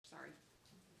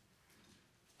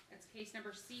Case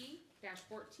number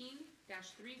C-14-300100,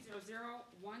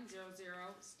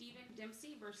 Stephen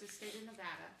Dempsey versus State of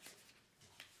Nevada.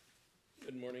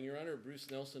 Good morning, Your Honor. Bruce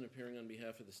Nelson appearing on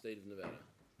behalf of the State of Nevada.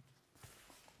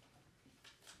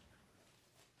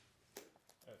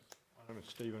 Yes, my name is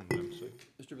Stephen Dempsey.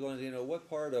 Mr. Blandino, what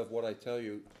part of what I tell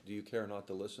you do you care not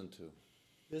to listen to?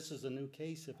 This is a new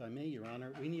case, if I may, Your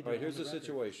Honor. We need to All right, know here's the record.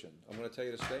 situation. I'm going to tell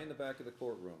you to stay in the back of the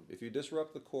courtroom. If you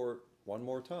disrupt the court one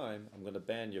more time, I'm going to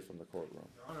ban you from the courtroom.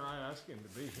 Your Honor, I asked him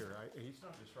to be here. He's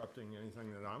not disrupting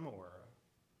anything that I'm aware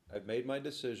of. I've made my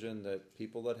decision that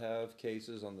people that have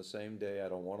cases on the same day, I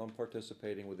don't want them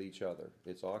participating with each other.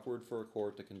 It's awkward for a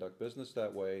court to conduct business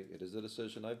that way. It is a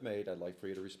decision I've made. I'd like for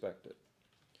you to respect it.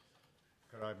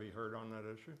 Could I be heard on that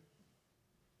issue?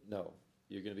 No,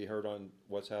 you're going to be heard on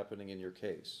what's happening in your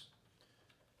case.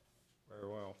 Very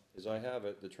well. As I have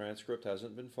it, the transcript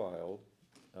hasn't been filed.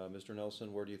 Mr.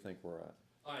 Nelson, where do you think we're at?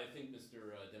 I think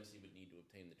Mr. Dempsey would need to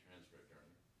obtain the transcript, Your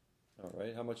Honor. All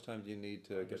right, how much time do you need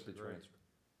to get the disagree. transcript?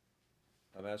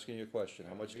 I'm asking you a question.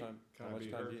 How much time? Can How I much be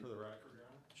time do heard you? for the record, Your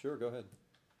Honor? Sure, go ahead.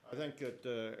 I think that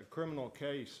a criminal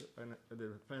case, the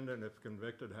defendant, if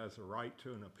convicted, has a right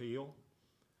to an appeal.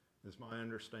 Is my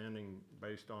understanding,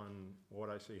 based on what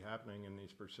I see happening in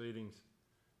these proceedings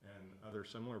and other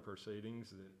similar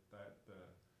proceedings, that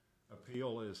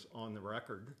appeal is on the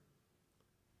record.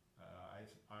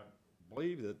 I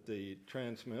believe that the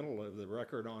transmittal of the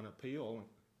record on appeal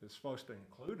is supposed to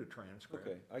include a transcript.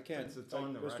 Okay, I can't, Since it's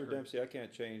on the Mr. record. Dempsey, I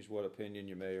can't change what opinion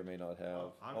you may or may not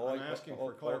have. I'm asking All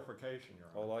for clarification, Your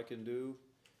Honor. All I can do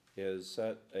is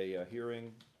set a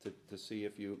hearing to see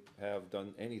if you have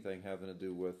done anything having to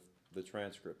do with the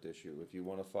transcript issue. If you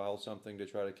want to file something to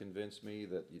try to convince me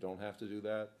that you don't have to do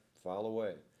that, file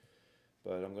away.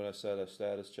 But I'm going to set a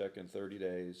status check in 30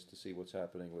 days to see what's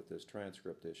happening with this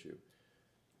transcript issue.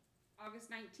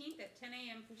 August 19th at 10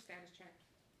 a.m. for status check.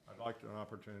 I'd like an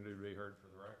opportunity to be heard for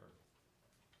the record.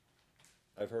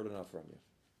 I've heard enough from you.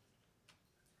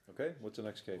 Okay, what's the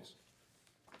next case?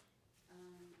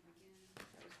 Again,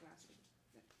 that was last week.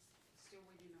 Still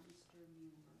waiting on Mr.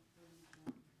 Mueller.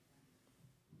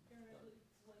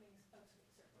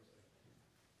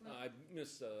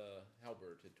 Miss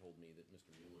Halbert had told me that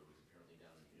Mr. Mueller was apparently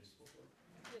down in municipal court.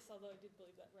 Yes, although I did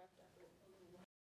believe that wrapped up.